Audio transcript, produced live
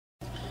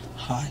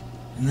Hi,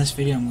 in this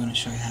video I'm going to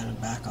show you how to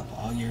back up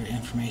all your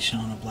information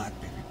on a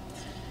BlackBerry.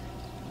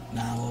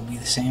 Now it will be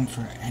the same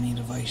for any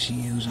device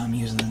you use. I'm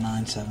using the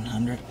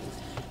 9700.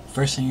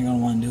 First thing you're going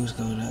to want to do is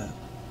go to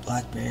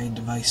BlackBerry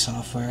device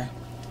software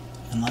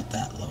and let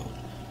that load.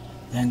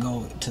 Then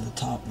go to the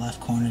top left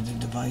corner of the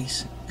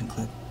device and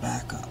click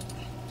backup.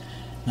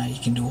 Now you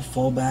can do a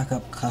full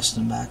backup,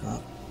 custom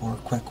backup, or a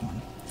quick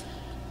one.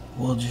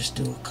 We'll just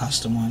do a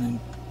custom one and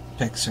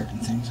pick certain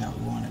things that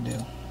we want to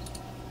do.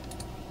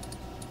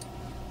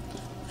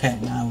 Okay,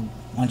 now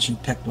once you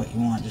picked what you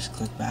want, just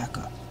click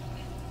backup.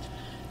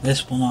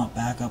 This will not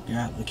back up your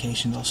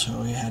applications. I'll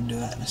show you how to do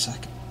that in a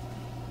second.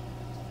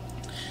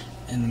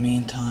 In the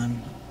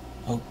meantime,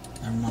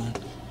 never mind.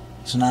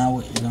 So now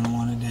what you're going to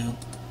want to do,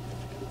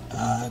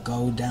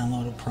 go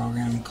download a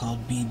program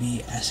called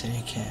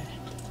BBSAK.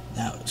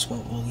 That's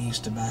what we'll use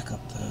to back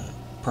up the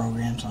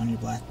programs on your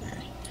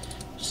BlackBerry.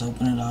 Just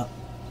open it up.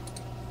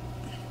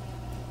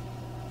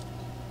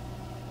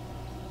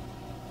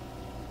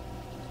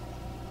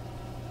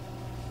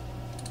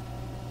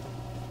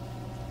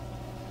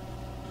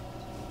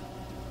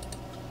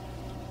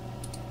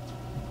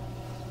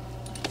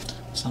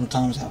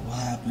 Sometimes that will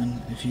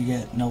happen. If you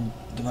get no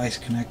device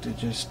connected,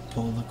 just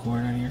pull the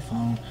cord out of your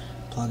phone,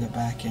 plug it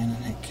back in,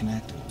 and hit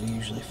connect. It will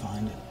usually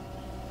find it.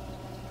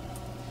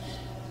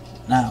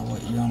 Now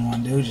what you're going to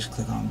want to do is just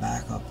click on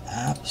backup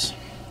apps,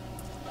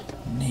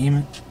 name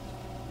it,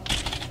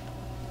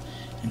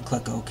 and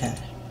click OK.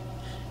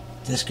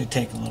 This could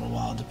take a little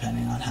while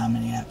depending on how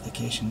many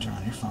applications are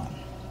on your phone.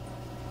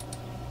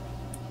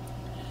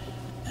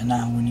 And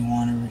now when you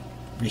want to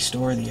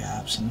restore the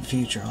apps in the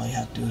future, all you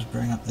have to do is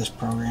bring up this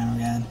program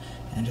again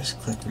and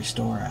just click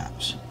restore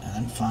apps and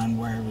then find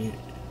wherever you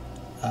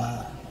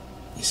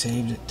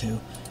saved it to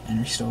and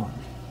restore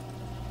them.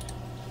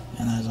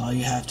 And that's all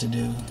you have to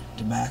do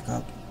to back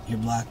up your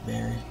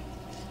BlackBerry.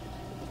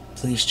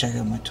 Please check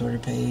out my Twitter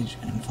page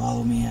and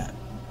follow me at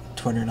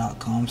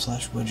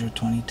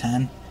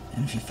twitter.com/woodrow2010.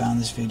 And if you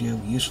found this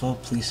video useful,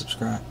 please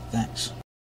subscribe. Thanks.